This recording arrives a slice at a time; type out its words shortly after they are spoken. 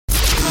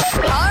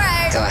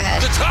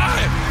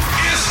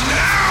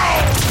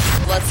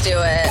Let's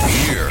do it.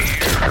 Here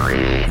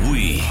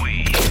we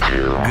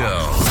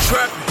go.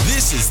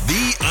 This is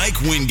the Ike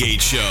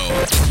Wingate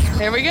Show.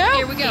 Here we go.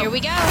 Here we go.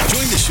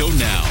 Join the show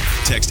now.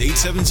 Text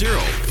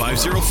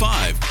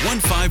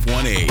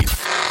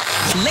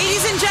 870-505-1518.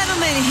 Ladies and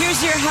gentlemen,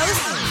 here's your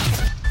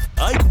host,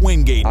 Ike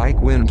Wingate. Ike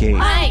Wingate.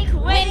 Ike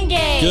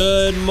Wingate.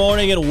 Good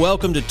morning and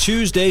welcome to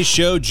Tuesday's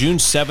show, June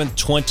 7th,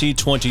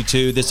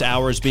 2022. This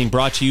hour is being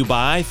brought to you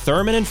by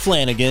Thurman and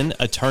Flanagan,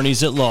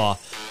 attorneys at law.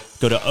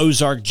 Go to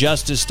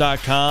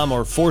ozarkjustice.com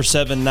or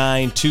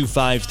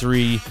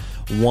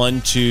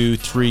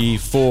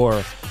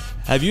 479-253-1234.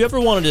 Have you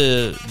ever wanted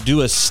to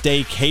do a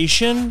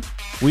staycation?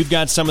 We've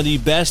got some of the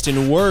best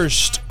and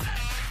worst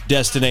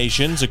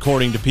destinations,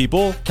 according to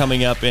people,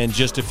 coming up in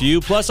just a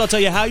few. Plus, I'll tell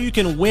you how you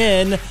can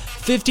win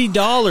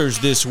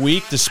 $50 this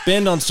week to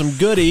spend on some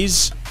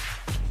goodies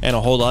and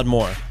a whole lot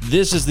more.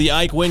 This is the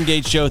Ike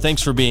Wingate Show.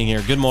 Thanks for being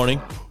here. Good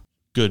morning.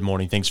 Good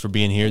morning. Thanks for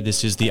being here.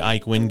 This is the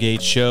Ike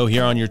Wingate Show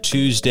here on your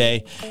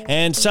Tuesday.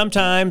 And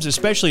sometimes,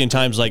 especially in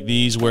times like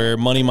these where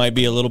money might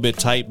be a little bit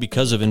tight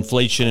because of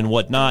inflation and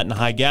whatnot and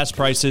high gas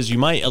prices, you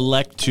might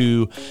elect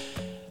to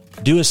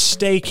do a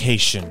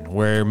staycation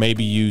where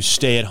maybe you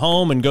stay at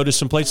home and go to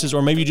some places,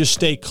 or maybe you just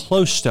stay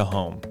close to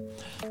home.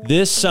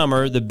 This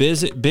summer, the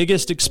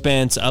biggest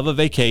expense of a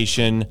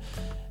vacation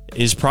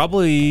is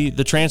probably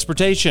the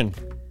transportation.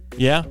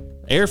 Yeah,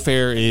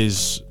 airfare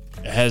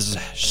has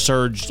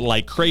surged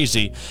like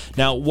crazy.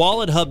 Now,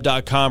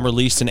 WalletHub.com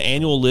released an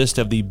annual list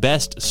of the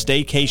best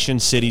staycation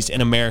cities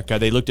in America.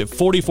 They looked at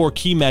 44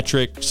 key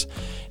metrics,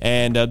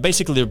 and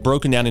basically they're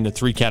broken down into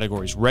three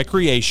categories: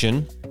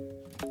 recreation,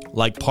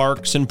 like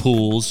parks and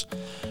pools,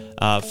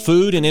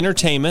 food and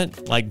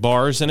entertainment, like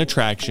bars and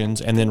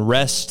attractions, and then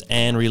rest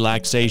and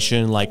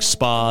relaxation, like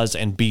spas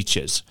and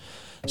beaches.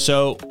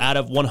 So out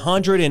of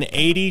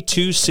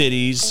 182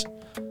 cities,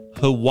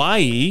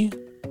 Hawaii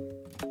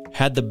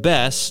had the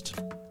best,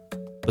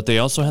 but they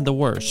also had the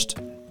worst.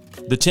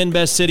 The 10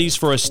 best cities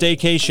for a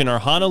staycation are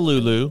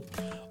Honolulu,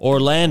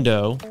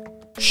 Orlando,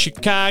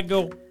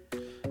 Chicago,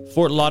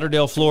 Fort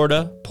Lauderdale,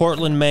 Florida,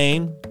 Portland,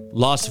 Maine,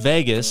 Las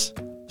Vegas,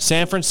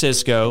 San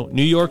Francisco,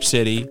 New York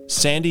City,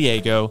 San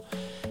Diego,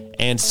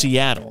 and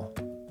Seattle.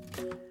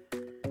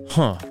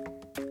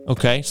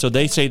 Okay, so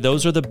they say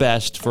those are the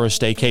best for a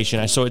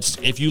staycation. So it's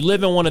if you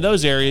live in one of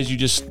those areas, you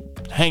just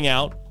hang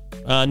out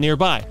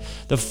nearby.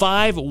 The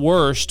 5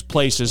 worst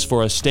places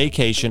for a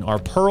staycation are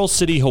Pearl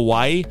City,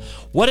 Hawaii.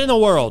 What in the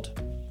world?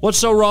 What's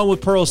so wrong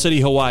with Pearl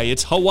City, Hawaii?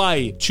 It's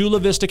Hawaii.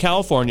 Chula Vista,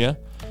 California.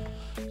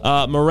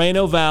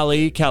 Moreno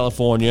Valley,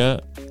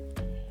 California.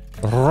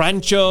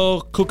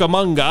 Rancho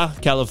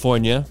Cucamonga,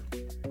 California,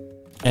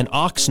 and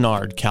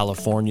Oxnard,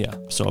 California.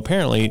 So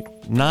apparently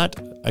not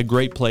a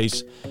great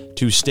place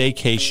to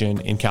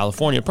staycation in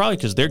California, probably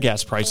because their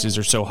gas prices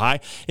are so high,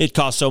 it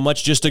costs so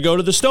much just to go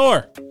to the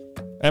store.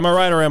 Am I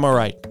right or am I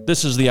right?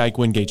 This is the Ike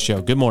Wingate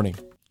Show. Good morning.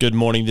 Good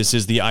morning. This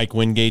is the Ike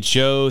Wingate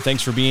Show.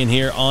 Thanks for being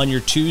here on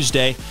your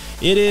Tuesday.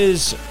 It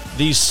is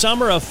the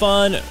Summer of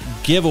Fun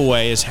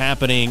giveaway is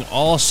happening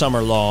all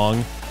summer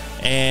long.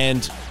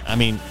 And I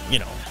mean, you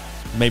know,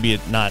 maybe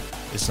it's not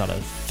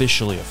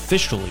officially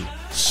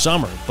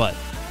summer, but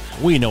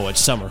we know what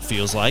summer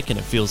feels like, and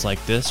it feels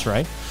like this,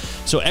 right?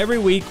 So every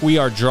week we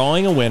are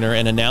drawing a winner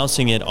and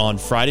announcing it on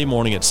Friday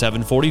morning at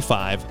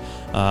 7:45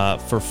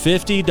 for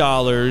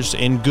 $50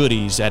 in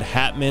goodies at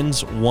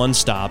Hatman's One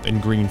Stop in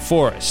Green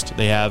Forest.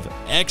 They have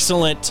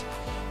excellent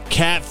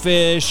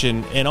catfish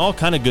and all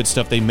kind of good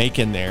stuff they make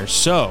in there.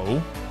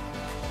 So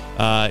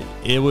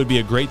it would be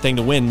a great thing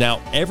to win. Now,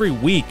 every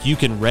week you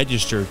can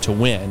register to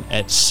win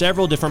at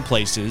several different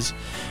places,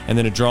 and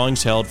then a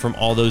drawing's held from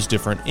all those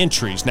different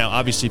entries. Now,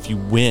 obviously, if you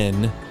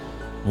win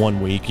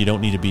one week, you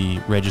don't need to be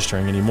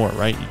registering anymore,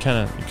 right? You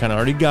kind of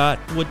already got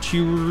what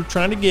you were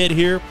trying to get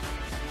here.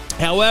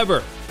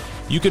 However,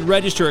 you can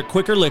register at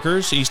Quicker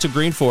Liquors, east of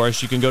Green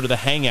Forest. You can go to the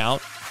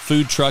Hangout,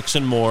 Food Trucks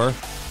and More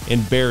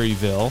in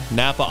Berryville,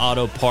 Napa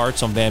Auto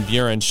Parts on Van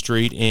Buren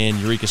Street in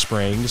Eureka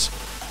Springs,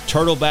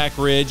 Turtleback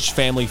Ridge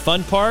Family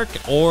Fun Park,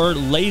 or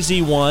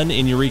Lazy One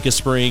in Eureka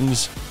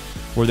Springs,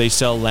 where they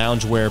sell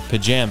loungewear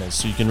pajamas.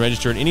 So you can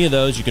register at any of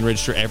those. You can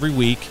register every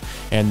week.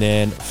 And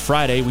then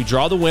Friday, we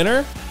draw the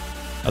winner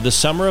of the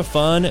Summer of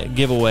Fun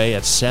giveaway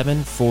at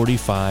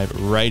 7:45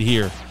 right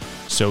here.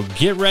 So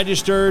get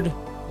registered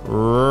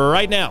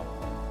right now,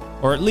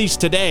 or at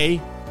least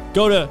today.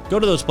 Go to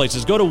those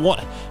places. Go to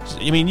one.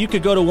 I mean, you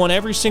could go to one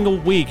every single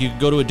week. You could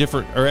go to a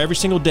different, or every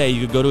single day,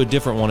 you could go to a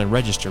different one and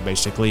register,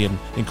 basically, and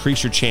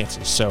increase your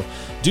chances. So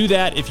do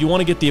that. If you want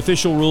to get the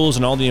official rules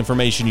and all the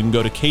information, you can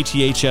go to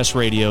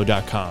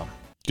kthsradio.com.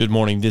 Good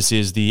morning. This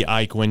is the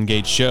Ike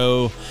Wingate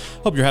Show.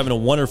 Hope you're having a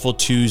wonderful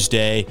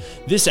Tuesday.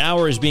 This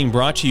hour is being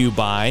brought to you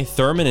by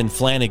Thurman and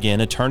Flanagan,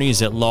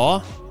 attorneys at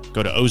law.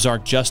 Go to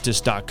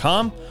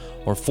ozarkjustice.com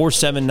or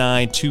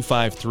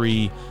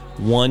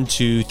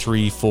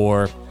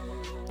 479-253-1234.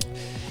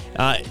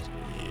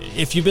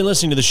 If you've been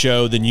listening to the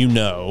show, then you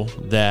know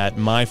that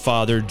my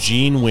father,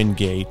 Gene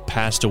Wingate,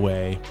 passed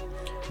away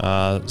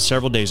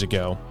several days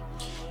ago.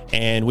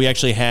 And we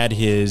actually had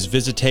his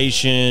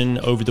visitation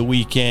over the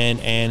weekend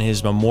and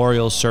his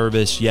memorial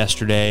service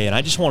yesterday. And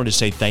I just wanted to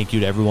say thank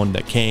you to everyone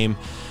that came.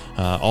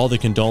 All the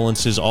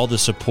condolences, all the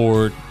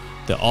support,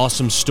 the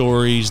awesome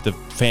stories, the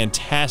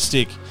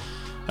fantastic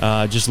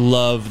just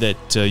love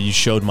that you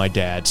showed my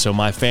dad. So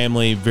my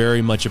family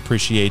very much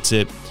appreciates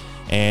it.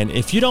 And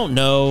if you don't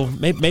know,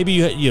 maybe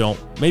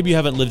you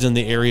haven't lived in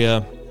the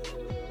area,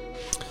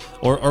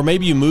 or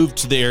maybe you moved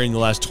to the area in the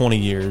last 20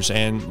 years.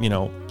 And,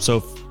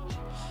 so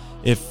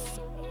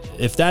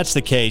if that's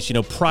the case,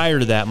 prior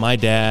to that, my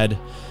dad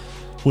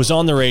was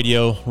on the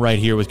radio right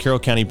here with Carroll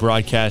County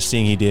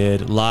Broadcasting. He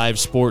did live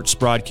sports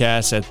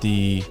broadcasts at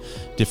the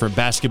different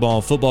basketball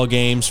and football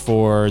games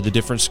for the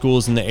different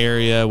schools in the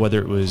area, whether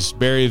it was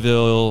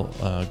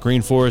Berryville,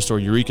 Green Forest, or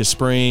Eureka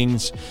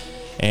Springs.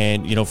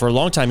 And, for a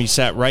long time, he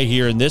sat right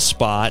here in this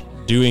spot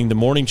doing the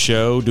morning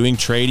show, doing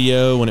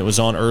Tradio when it was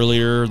on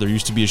earlier. There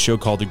used to be a show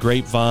called The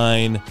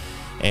Grapevine.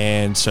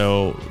 And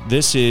so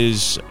this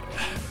is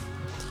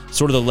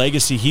sort of the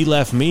legacy he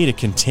left me to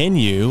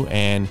continue.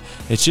 And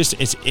it's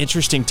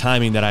interesting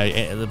timing that I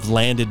have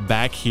landed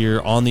back here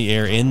on the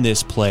air in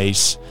this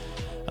place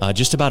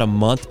just about a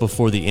month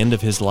before the end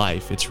of his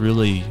life. It's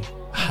really,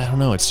 I don't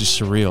know, it's just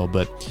surreal.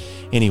 But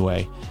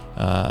anyway,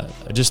 I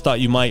just thought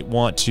you might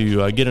want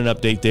to get an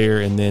update there.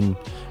 And then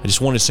I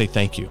just want to say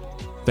thank you.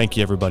 Thank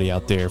you, everybody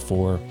out there,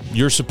 for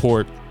your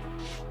support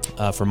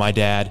for my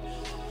dad.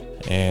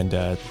 And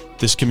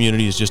this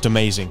community is just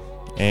amazing.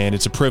 And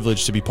it's a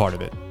privilege to be part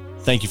of it.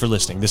 Thank you for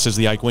listening. This is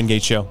the Ike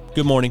Wingate Show.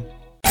 Good morning.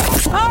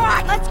 All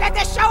right, let's get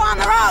this show on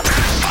the road. 5,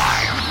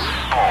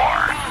 4,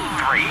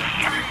 3,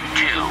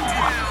 2,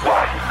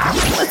 1.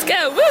 Let's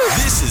go. Woo!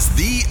 This is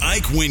the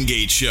Ike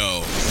Wingate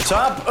Show.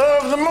 Top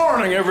of the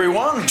morning,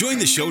 everyone. Join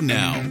the show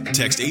now.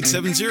 Text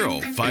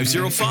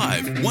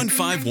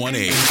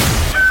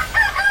 870-505-1518.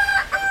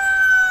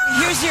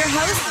 Here's your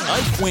host,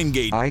 Ike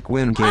Wingate. Ike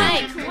Wingate.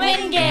 Ike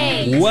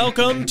Wingate.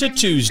 Welcome to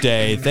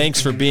Tuesday.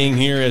 Thanks for being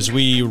here as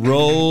we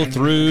roll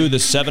through the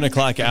 7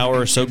 o'clock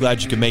hour. So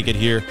glad you could make it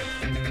here.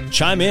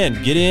 Chime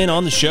in. Get in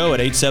on the show at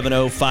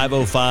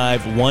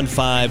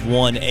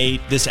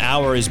 870-505-1518. This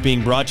hour is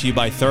being brought to you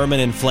by Thurman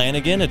and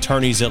Flanagan,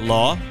 attorneys at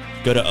law.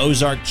 Go to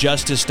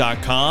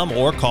ozarkjustice.com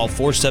or call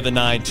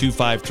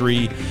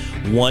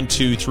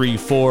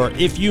 479-253-1234.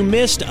 If you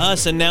missed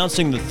us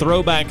announcing the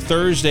Throwback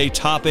Thursday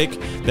topic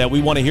that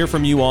we want to hear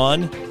from you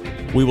on,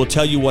 we will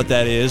tell you what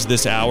that is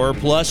this hour.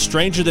 Plus,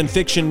 Stranger Than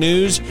Fiction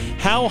news.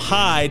 How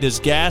high does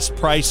gas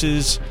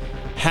prices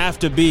have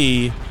to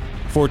be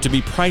for it to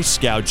be price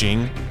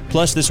gouging?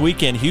 Plus, this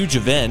weekend, huge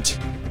event.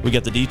 We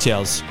got the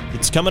details.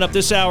 It's coming up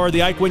this hour,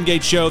 the Ike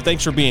Wingate Show.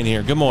 Thanks for being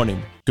here. Good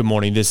morning. Good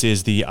morning. This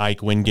is the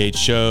Ike Wingate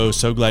Show.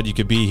 So glad you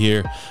could be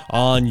here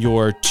on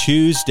your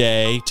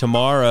Tuesday.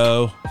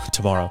 Tomorrow,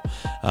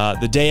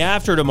 the day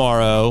after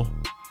tomorrow,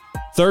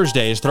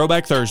 Thursday is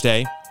Throwback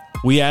Thursday.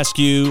 We ask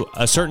you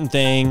a certain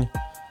thing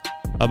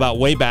about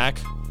way back.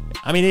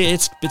 I mean,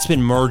 it's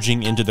been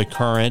merging into the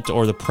current,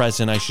 or the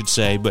present, I should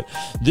say. But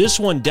this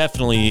one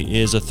definitely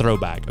is a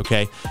throwback,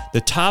 okay?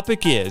 The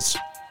topic is,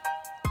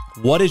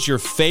 what is your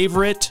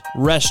favorite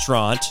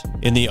restaurant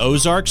in the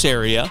Ozarks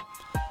area?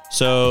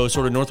 So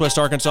sort of Northwest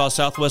Arkansas,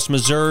 Southwest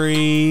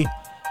Missouri,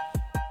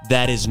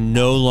 that is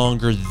no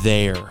longer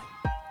there.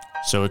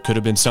 So it could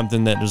have been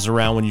something that was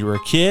around when you were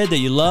a kid that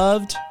you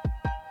loved,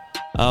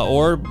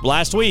 or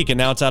last week and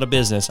now it's out of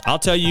business. I'll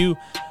tell you,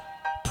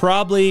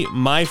 probably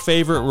my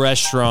favorite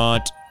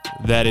restaurant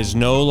that is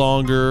no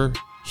longer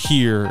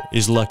here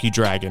is Lucky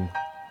Dragon.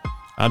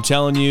 I'm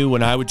telling you,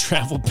 when I would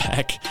travel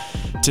back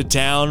to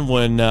town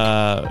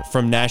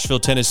from Nashville,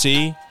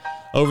 Tennessee,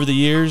 over the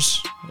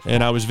years,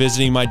 and I was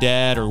visiting my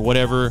dad or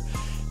whatever,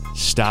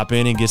 stop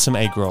in and get some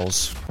egg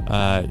rolls.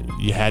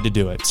 You had to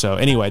do it. So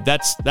anyway,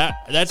 that's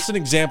an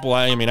example.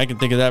 I mean, I can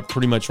think of that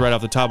pretty much right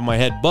off the top of my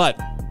head. But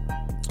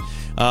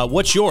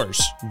what's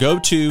yours? Go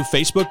to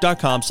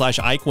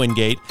facebook.com/Ike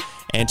Wingate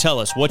and tell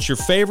us what's your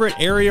favorite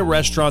area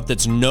restaurant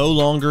that's no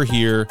longer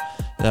here.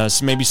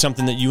 So maybe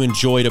something that you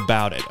enjoyed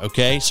about it.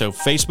 Okay, so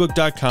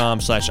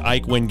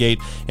facebook.com/Ike Wingate,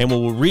 and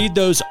we'll read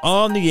those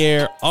on the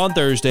air on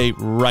Thursday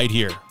right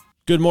here.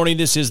 Good morning.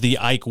 This is the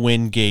Ike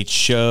Wingate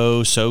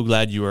Show. So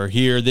glad you are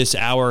here. This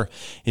hour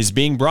is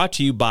being brought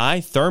to you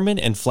by Thurman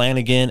and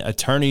Flanagan,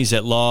 attorneys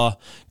at law.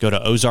 Go to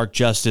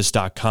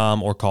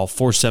ozarkjustice.com or call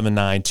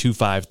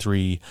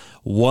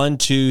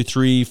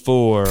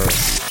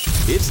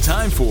 479-253-1234. It's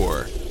time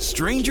for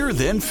Stranger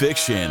Than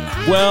Fiction.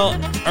 Well,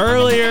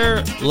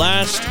 earlier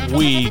last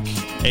week,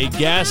 a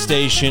gas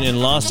station in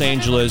Los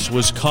Angeles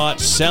was caught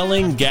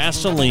selling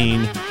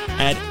gasoline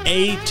at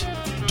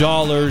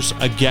 $8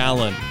 a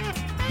gallon.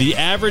 The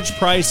average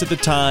price at the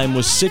time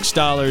was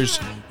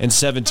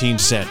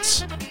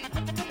 $6.17.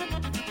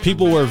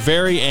 People were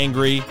very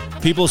angry.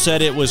 People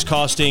said it was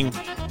costing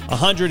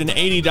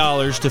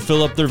 $180 to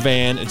fill up their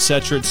van,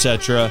 etc.,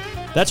 etc.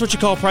 That's what you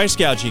call price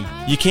gouging.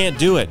 You can't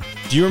do it.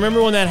 Do you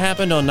remember when that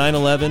happened on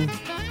 9/11?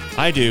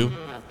 I do.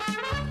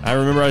 I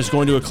remember I was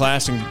going to a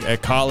class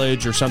at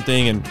college or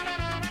something, and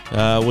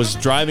was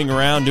driving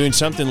around doing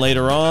something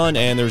later on,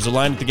 and there was a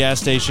line at the gas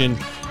station,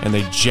 and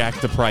they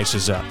jacked the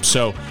prices up.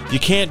 So you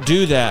can't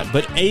do that.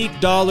 But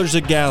 $8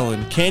 a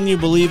gallon, can you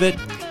believe it?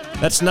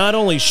 That's not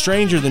only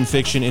stranger than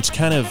fiction, it's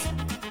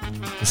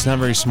not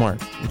very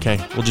smart.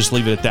 Okay, we'll just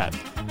leave it at that.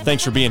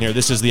 Thanks for being here.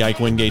 This is the Ike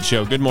Wingate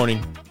Show. Good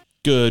morning.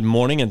 Good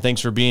morning, and thanks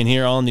for being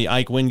here on the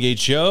Ike Wingate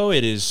Show.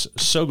 It is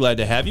so glad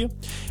to have you.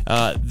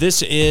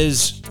 This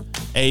is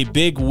a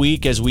big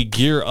week as we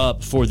gear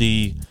up for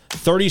the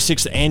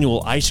 36th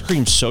annual Ice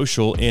Cream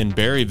Social in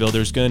Berryville.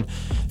 There's going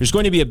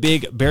to be a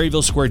big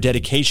Berryville Square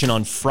dedication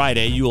on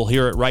Friday. You will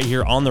hear it right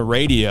here on the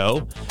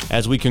radio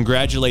as we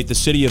congratulate the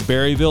city of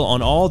Berryville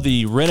on all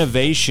the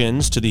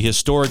renovations to the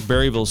historic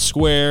Berryville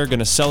Square. Going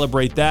to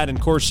celebrate that, and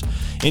of course,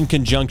 in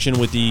conjunction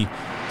with the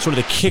sort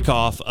of the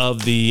kickoff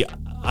of the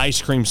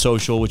Ice Cream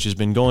Social, which has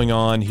been going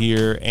on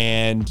here,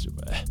 and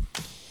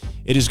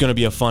it is going to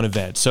be a fun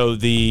event. So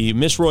the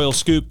Miss Royal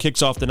Scoop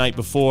kicks off the night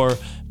before,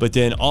 but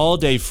then all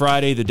day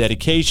Friday, the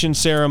dedication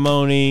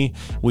ceremony.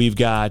 We've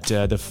got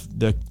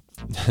the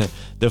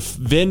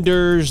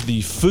vendors,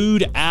 the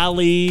food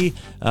alley,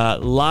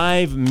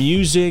 live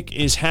music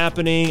is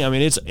happening. I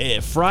mean,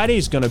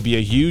 Friday's going to be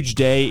a huge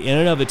day in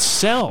and of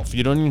itself.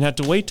 You don't even have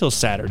to wait till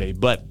Saturday,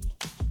 but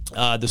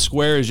the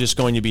square is just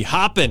going to be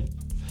hopping.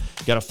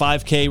 Got a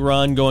 5K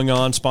run going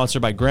on,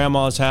 sponsored by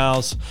Grandma's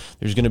House.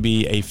 There's going to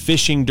be a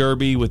fishing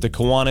derby with the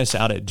Kiwanis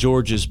out at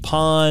George's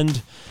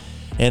Pond.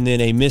 And then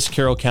a Miss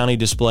Carroll County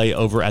display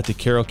over at the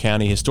Carroll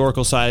County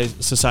Historical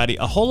Society.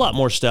 A whole lot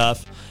more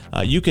stuff.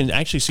 You can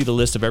actually see the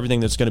list of everything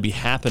that's going to be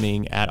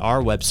happening at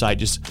our website.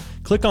 Just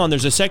click on,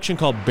 there's a section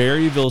called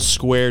Berryville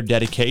Square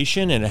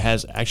Dedication, and it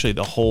has actually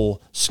the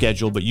whole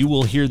schedule, but you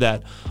will hear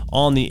that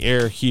on the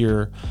air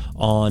here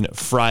on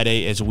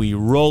Friday as we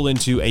roll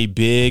into a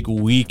big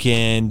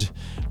weekend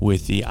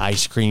with the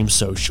Ice Cream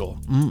Social.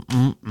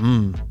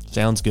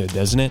 Sounds good,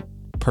 doesn't it?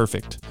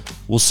 Perfect.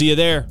 We'll see you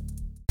there.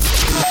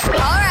 All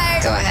right.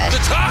 Go ahead. The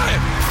time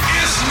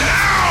is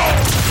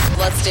now.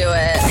 Let's do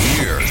it.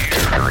 Here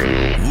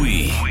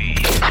we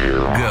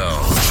go.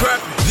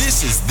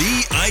 This is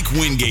the Ike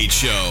Wingate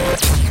Show.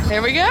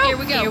 Here we go. Join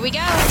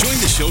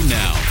the show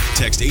now.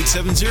 Text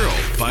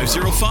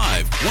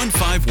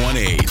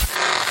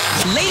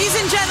 870-505-1518. Ladies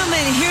and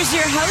gentlemen, here's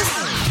your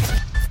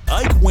host,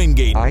 Ike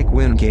Wingate. Ike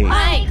Wingate.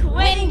 Ike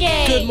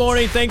Wingate. Good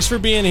morning. Thanks for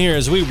being here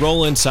as we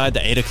roll inside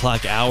the 8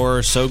 o'clock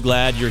hour. So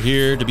glad you're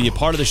here to be a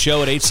part of the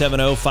show at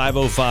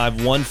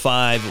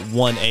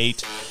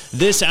 870-505-1518.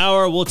 This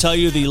hour, we'll tell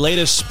you the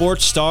latest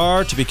sports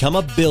star to become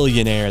a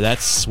billionaire.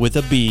 That's with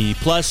a B.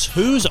 Plus,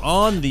 who's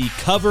on the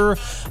cover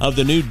of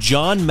the new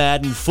John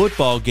Madden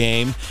football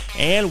game,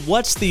 and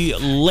what's the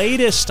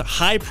latest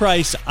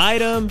high-price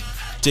item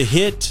to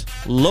hit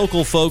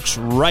local folks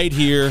right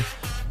here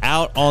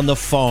out on the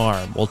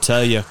farm. We'll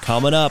tell you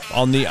coming up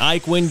on the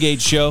Ike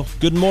Wingate Show.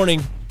 Good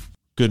morning.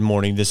 Good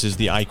morning. This is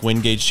the Ike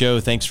Wingate Show.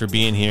 Thanks for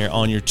being here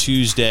on your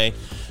Tuesday.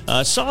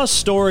 Saw a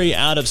story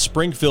out of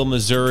Springfield,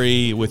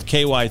 Missouri with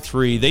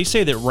KY3. They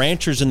say that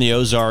ranchers in the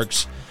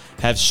Ozarks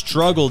have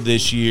struggled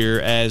this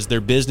year as their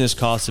business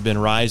costs have been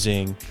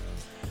rising.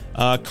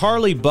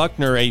 Carly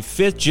Buckner, a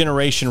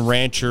fifth-generation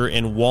rancher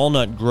in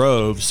Walnut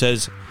Grove,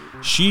 says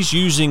she's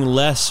using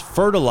less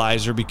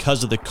fertilizer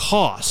because of the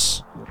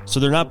costs. So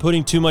they're not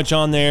putting too much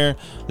on there.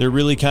 They're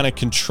really kind of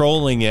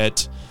controlling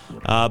it.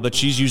 But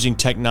she's using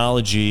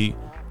technology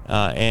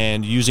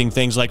and using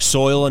things like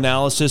soil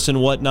analysis and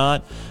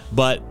whatnot.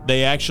 But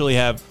they actually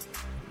have,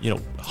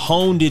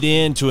 honed it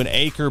into an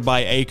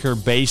acre-by-acre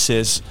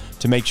basis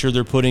to make sure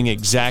they're putting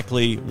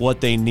exactly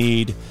what they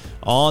need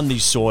on the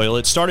soil.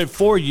 It started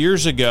 4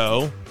 years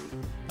ago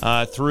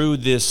through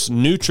this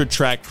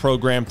NutriTrack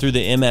program through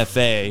the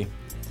MFA.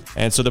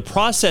 And so the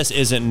process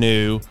isn't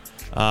new.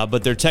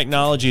 But their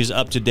technology is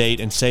up to date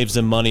and saves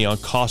them money on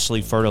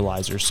costly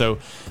fertilizer. So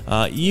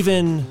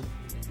even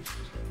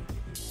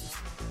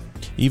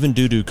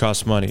doo-doo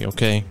costs money,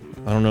 okay?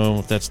 I don't know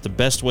if that's the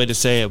best way to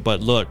say it,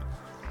 but look,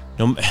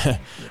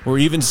 we're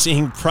even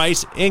seeing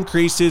price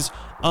increases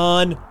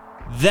on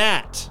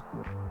that,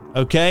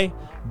 okay?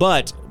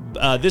 But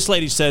this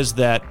lady says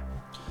that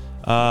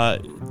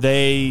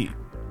they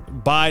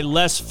buy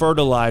less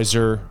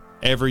fertilizer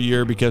every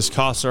year because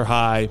costs are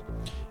high,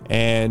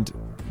 and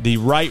the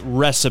right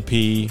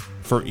recipe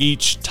for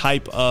each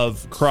type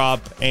of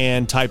crop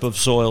and type of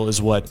soil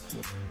is what,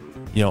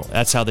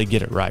 that's how they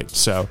get it right.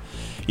 So,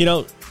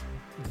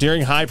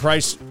 during high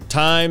price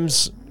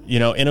times,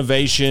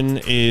 innovation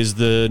is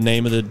the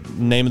name of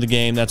the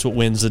game. That's what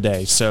wins the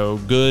day. So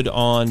good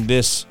on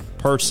this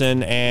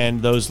person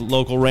and those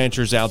local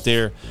ranchers out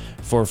there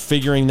for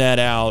figuring that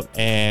out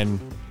and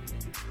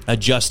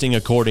adjusting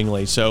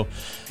accordingly. So,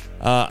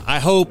 I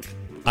hope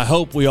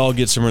we all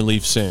get some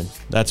relief soon.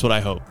 That's what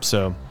I hope.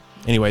 So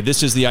anyway,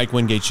 this is the Ike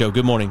Wingate Show.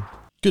 Good morning.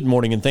 Good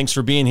morning, and thanks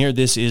for being here.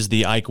 This is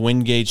the Ike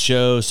Wingate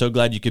Show. So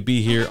glad you could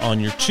be here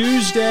on your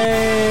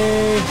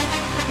Tuesday.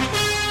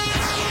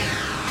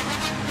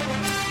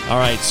 All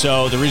right,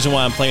 so the reason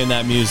why I'm playing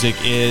that music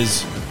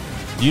is,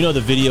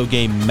 the video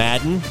game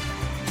Madden?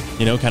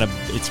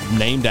 it's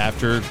named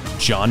after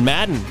John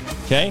Madden,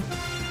 okay?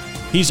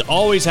 He's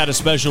always had a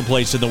special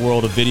place in the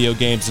world of video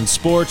games and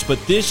sports, but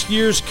this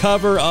year's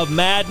cover of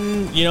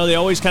Madden, they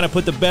always kind of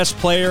put the best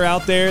player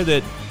out there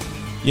that,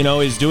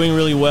 is doing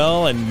really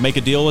well and make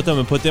a deal with them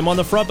and put them on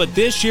the front. But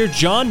this year,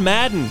 John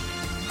Madden,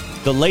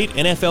 the late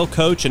NFL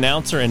coach,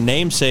 announcer, and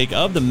namesake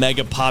of the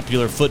mega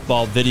popular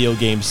football video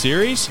game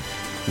series,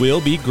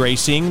 will be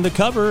gracing the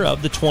cover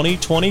of the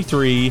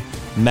 2023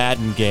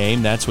 Madden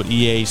game. That's what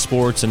EA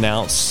Sports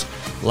announced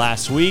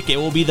last week. It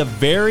will be the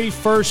very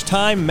first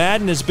time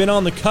Madden has been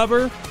on the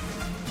cover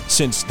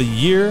since the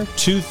year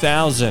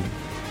 2000.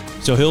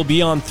 So he'll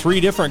be on 3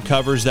 different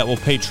covers that will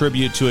pay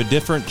tribute to a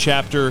different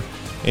chapter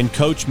in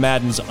Coach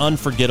Madden's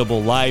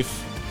unforgettable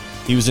life.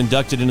 He was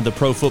inducted into the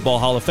Pro Football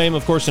Hall of Fame,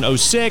 of course, in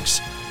 2006,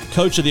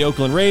 coach of the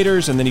Oakland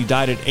Raiders, and then he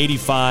died at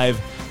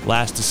 85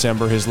 last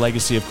December. His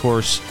legacy, of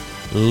course,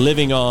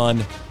 living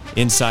on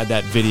inside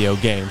that video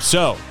game.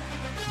 So,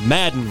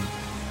 Madden,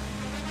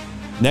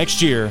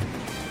 next year,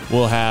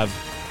 we'll have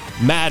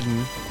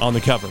Madden on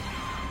the cover.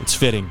 It's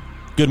fitting.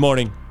 Good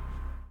morning.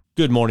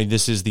 Good morning.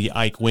 This is the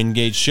Ike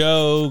Wingate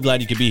Show.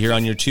 Glad you could be here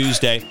on your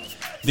Tuesday.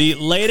 The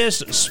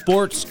latest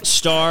sports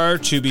star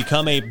to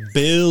become a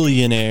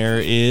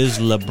billionaire is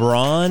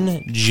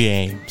LeBron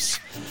James.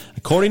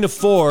 According to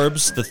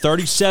Forbes, the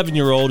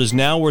 37-year-old is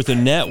now worth a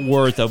net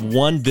worth of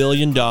 $1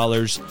 billion.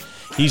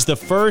 He's the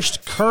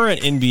first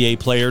current NBA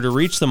player to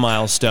reach the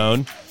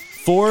milestone.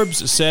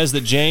 Forbes says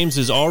that James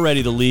is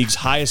already the league's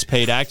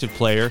highest-paid active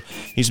player.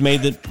 He's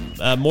made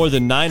more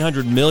than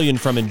 $900 million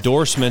from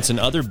endorsements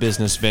and other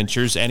business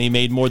ventures, and he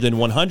made more than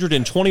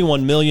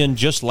 $121 million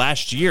just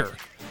last year.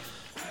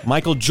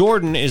 Michael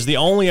Jordan is the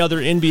only other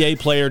NBA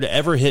player to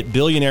ever hit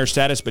billionaire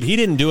status, but he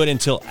didn't do it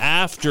until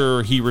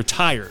after he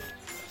retired.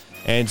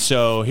 And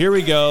so here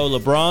we go.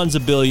 LeBron's a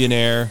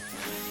billionaire.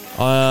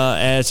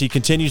 As he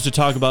continues to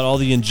talk about all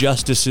the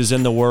injustices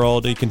in the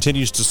world, he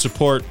continues to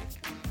support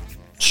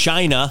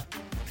China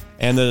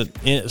and the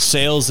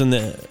sales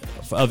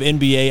of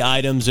NBA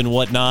items and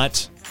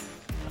whatnot.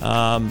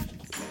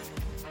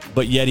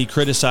 But yet he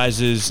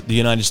criticizes the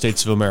United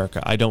States of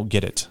America. I don't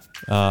get it.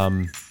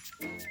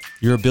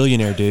 You're a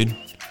billionaire, dude.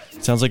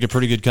 Sounds like a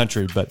pretty good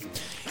country, but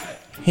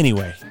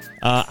anyway,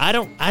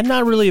 I'm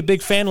not really a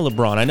big fan of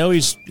LeBron. I know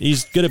he's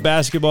good at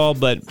basketball,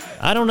 but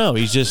I don't know.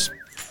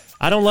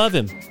 I don't love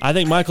him. I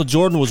think Michael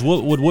Jordan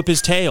would whip his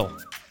tail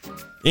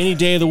any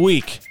day of the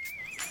week.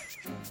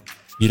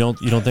 You don't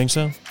think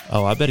so?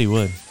 Oh, I bet he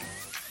would.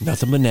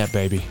 Nothing but net,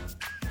 baby.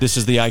 This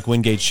is the Ike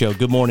Wingate Show.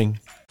 Good morning.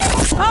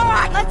 All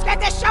right, let's get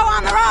this show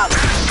on the road. 5,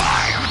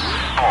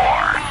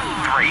 4,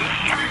 3,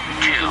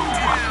 2, 1.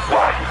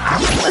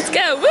 Let's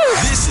go. Woo!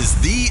 This is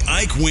the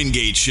Ike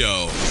Wingate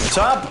Show.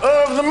 Top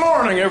of the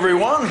morning,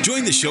 everyone.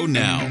 Join the show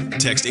now.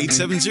 Text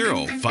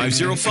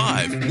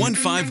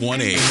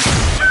 870-505-1518.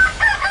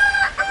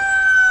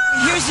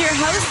 Here's your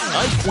host,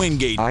 Ike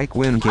Wingate. Ike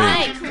Wingate.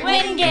 Ike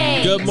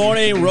Wingate. Good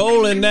morning.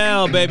 Rolling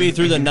now, baby,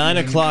 through the 9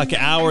 o'clock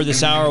hour.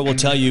 This hour will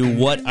tell you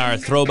what our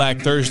Throwback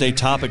Thursday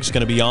topic's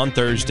going to be on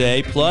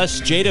Thursday.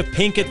 Plus, Jada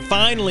Pinkett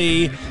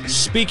finally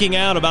speaking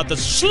out about the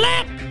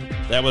slap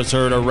that was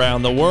heard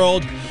around the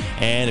world.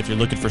 And if you're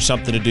looking for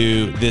something to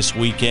do this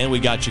weekend, we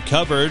got you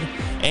covered.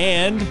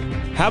 And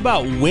how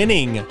about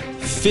winning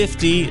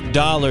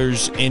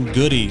 $50 in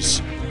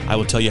goodies? I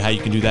will tell you how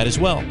you can do that as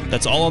well.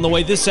 That's all on the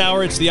way this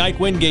hour. It's the Ike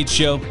Wingate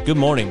Show. Good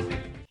morning.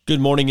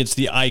 Good morning. It's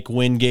the Ike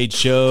Wingate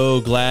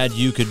Show. Glad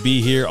you could be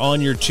here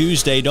on your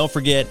Tuesday. Don't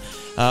forget,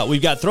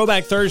 we've got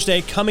Throwback Thursday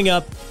coming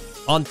up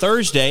on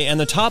Thursday, and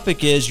the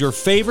topic is your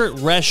favorite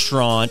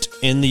restaurant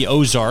in the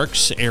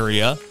Ozarks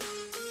area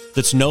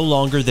that's no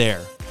longer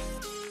there.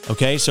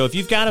 Okay, so if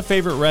you've got a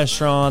favorite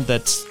restaurant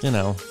that's, in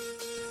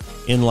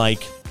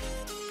like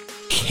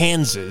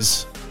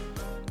Kansas,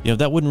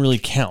 that wouldn't really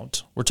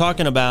count. We're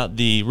talking about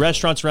the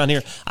restaurants around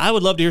here. I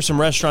would love to hear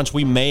some restaurants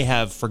we may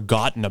have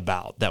forgotten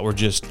about that were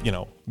just,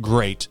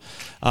 great.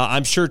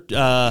 I'm sure,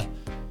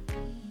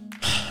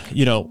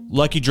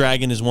 Lucky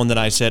Dragon is one that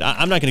I said.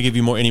 I'm not going to give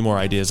you any more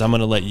ideas. I'm going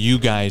to let you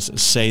guys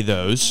say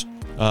those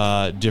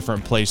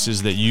different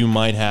places that you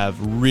might have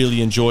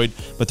really enjoyed,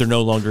 but they're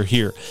no longer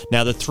here.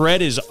 Now, the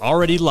thread is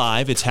already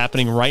live. It's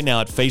happening right now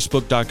at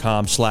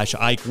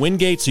facebook.com/Ike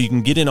Wingate, so you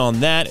can get in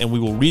on that, and we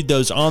will read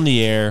those on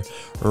the air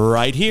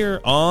right here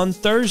on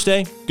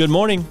Thursday. Good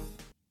morning.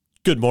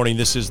 Good morning.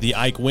 This is the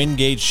Ike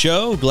Wingate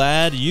Show.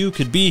 Glad you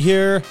could be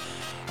here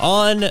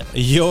on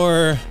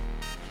your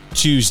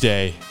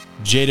Tuesday.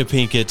 Jada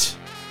Pinkett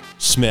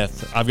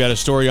Smith. I've got a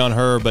story on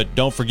her, but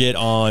don't forget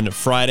on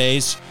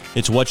Fridays,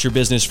 it's What's Your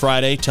Business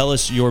Friday. Tell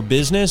us your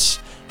business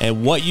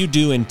and what you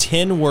do in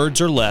 10 words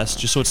or less,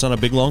 just so it's not a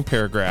big, long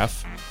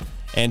paragraph,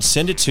 and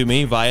send it to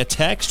me via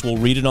text. We'll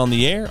read it on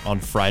the air on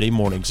Friday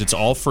mornings. It's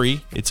all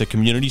free. It's a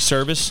community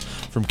service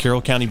from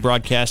Carroll County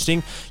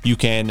Broadcasting. You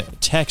can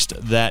text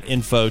that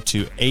info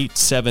to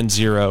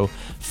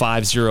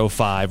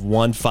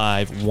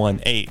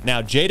 870-505-1518.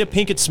 Now, Jada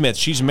Pinkett Smith,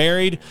 she's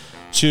married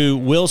to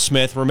Will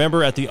Smith.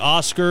 Remember at the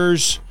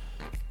Oscars,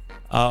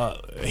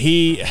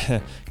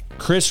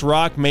 Chris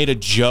Rock made a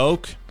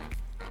joke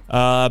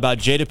about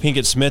Jada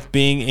Pinkett Smith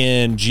being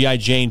in G.I.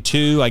 Jane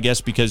 2, I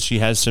guess because she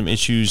has some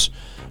issues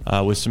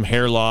with some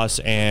hair loss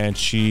and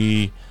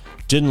she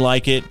didn't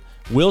like it.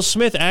 Will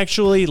Smith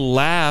actually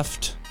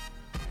laughed,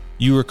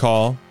 you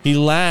recall. He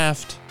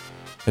laughed,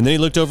 and then he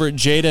looked over at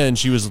Jada and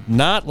she was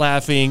not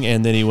laughing,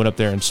 and then he went up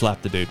there and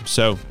slapped the dude.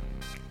 So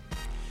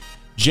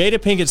Jada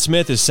Pinkett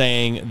Smith is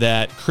saying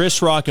that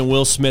Chris Rock and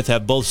Will Smith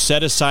have both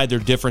set aside their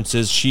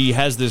differences. She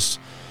has this,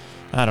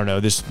 I don't know,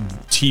 this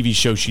TV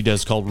show she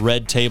does called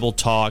Red Table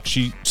Talk.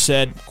 She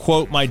said,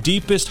 quote, "My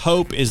deepest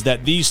hope is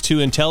that these two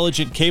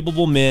intelligent,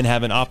 capable men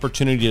have an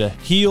opportunity to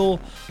heal,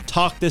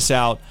 talk this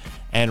out,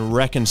 and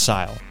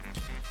reconcile."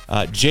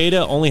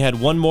 Jada only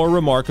had one more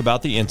remark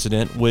about the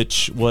incident,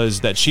 which was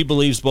that she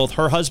believes both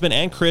her husband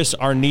and Chris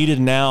are needed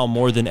now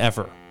more than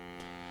ever.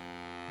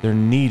 They're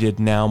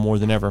needed now more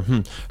than ever.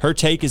 Her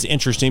take is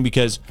interesting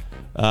because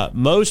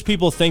most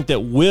people think that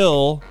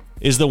Will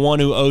is the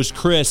one who owes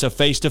Chris a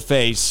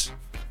face-to-face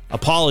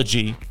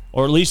apology,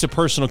 or at least a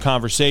personal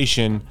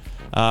conversation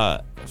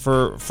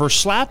for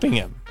slapping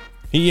him.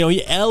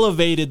 He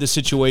elevated the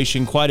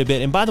situation quite a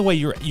bit. And by the way,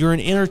 you're an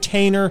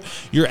entertainer.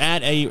 You're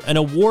at an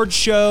award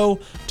show.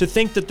 To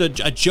think that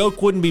a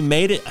joke wouldn't be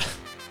made it.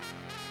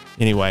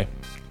 Anyway,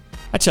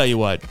 I tell you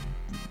what,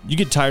 you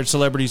get tired,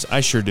 celebrities.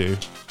 I sure do.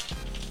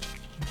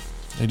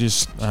 I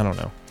don't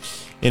know.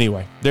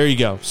 Anyway, there you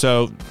go.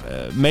 So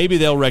maybe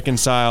they'll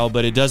reconcile,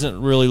 but it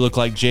doesn't really look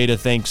like Jada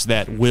thinks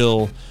that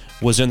Will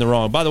was in the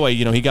wrong. By the way,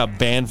 he got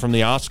banned from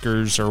the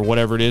Oscars or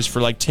whatever it is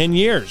for like 10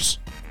 years.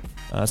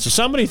 So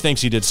somebody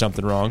thinks he did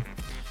something wrong.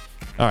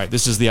 All right,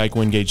 this is the Ike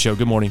Wingate Show.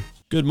 Good morning.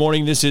 Good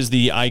morning. This is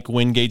the Ike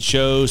Wingate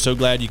Show. So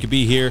glad you could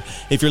be here.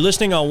 If you're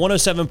listening on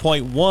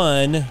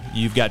 107.1,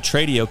 you've got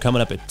Tradio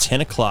coming up at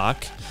 10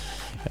 o'clock.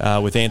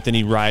 With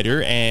Anthony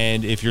Ryder.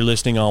 And if you're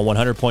listening on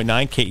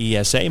 100.9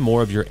 KESA,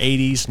 more of your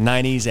 80s,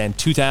 90s, and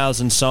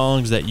 2000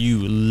 songs that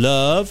you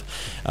love.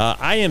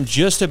 I am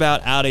just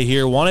about out of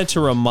here. Wanted to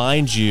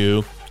remind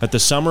you that the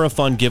Summer of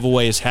Fun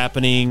giveaway is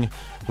happening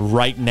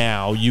right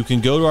now. You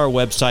can go to our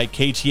website,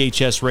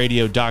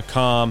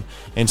 kthsradio.com,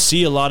 and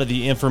see a lot of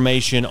the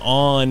information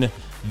on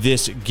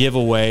this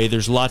giveaway.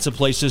 There's lots of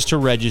places to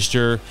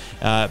register,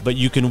 but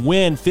you can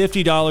win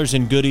 $50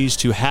 in goodies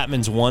to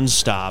Hatman's One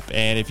Stop.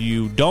 And if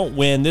you don't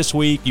win this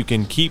week, you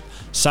can keep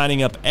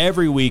signing up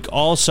every week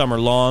all summer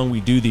long.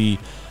 We do the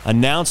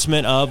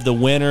announcement of the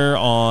winner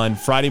on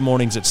Friday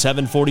mornings at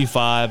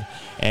 7:45,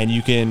 and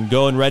you can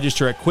go and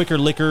register at Quicker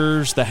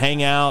Liquors, The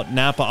Hangout,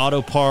 Napa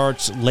Auto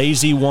Parts,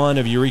 Lazy One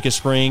of Eureka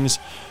Springs,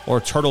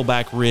 or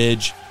Turtleback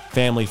Ridge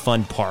Family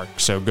Fun Park.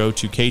 So go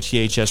to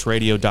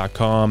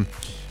kthsradio.com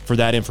for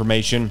that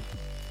information.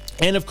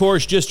 And of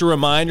course, just a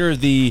reminder,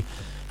 the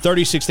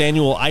 36th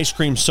annual Ice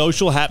Cream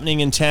Social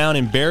happening in town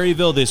in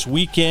Berryville this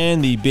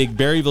weekend. The big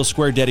Berryville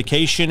Square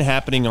dedication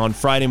happening on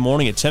Friday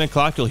morning at 10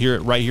 o'clock. You'll hear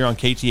it right here on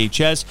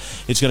KTHS.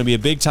 It's going to be a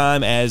big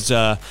time as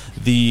the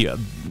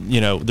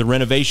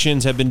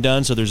renovations have been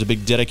done, so there's a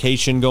big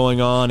dedication going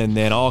on, and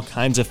then all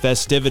kinds of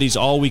festivities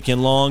all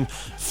weekend long.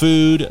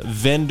 Food,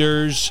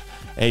 vendors,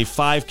 a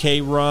 5K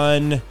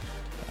run,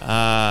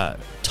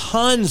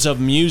 tons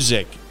of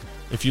music.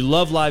 If you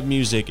love live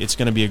music, it's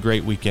going to be a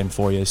great weekend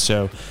for you.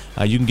 So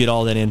you can get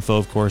all that info,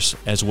 of course,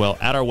 as well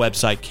at our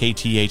website,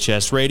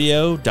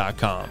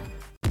 kthsradio.com.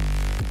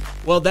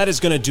 Well, that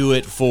is going to do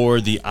it for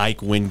the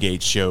Ike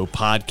Wingate Show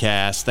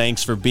podcast.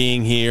 Thanks for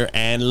being here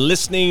and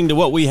listening to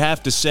what we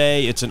have to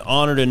say. It's an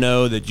honor to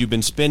know that you've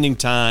been spending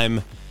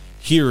time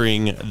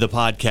hearing the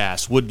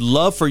podcast. Would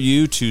love for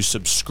you to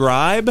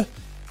subscribe,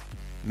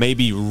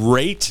 maybe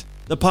rate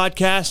the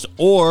podcast,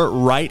 or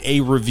write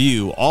a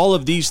review. All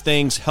of these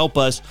things help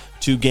us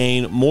to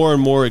gain more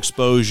and more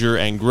exposure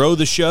and grow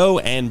the show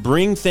and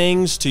bring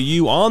things to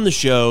you on the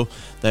show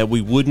that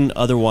we wouldn't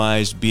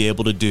otherwise be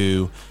able to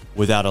do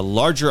without a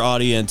larger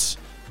audience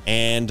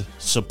and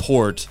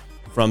support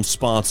from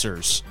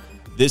sponsors.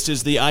 This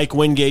is the Ike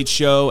Wingate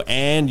Show,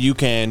 and you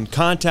can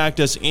contact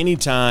us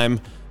anytime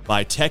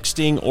by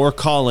texting or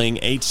calling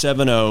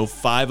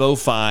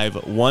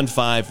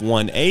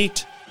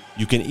 870-505-1518.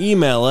 You can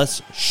email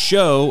us,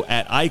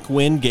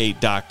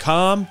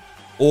 show@ikewingate.com,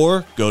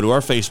 or go to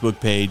our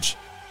Facebook page,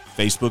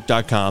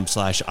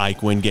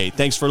 facebook.com/Ike Wingate.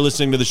 Thanks for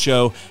listening to the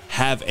show.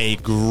 Have a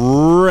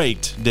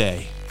great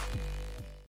day.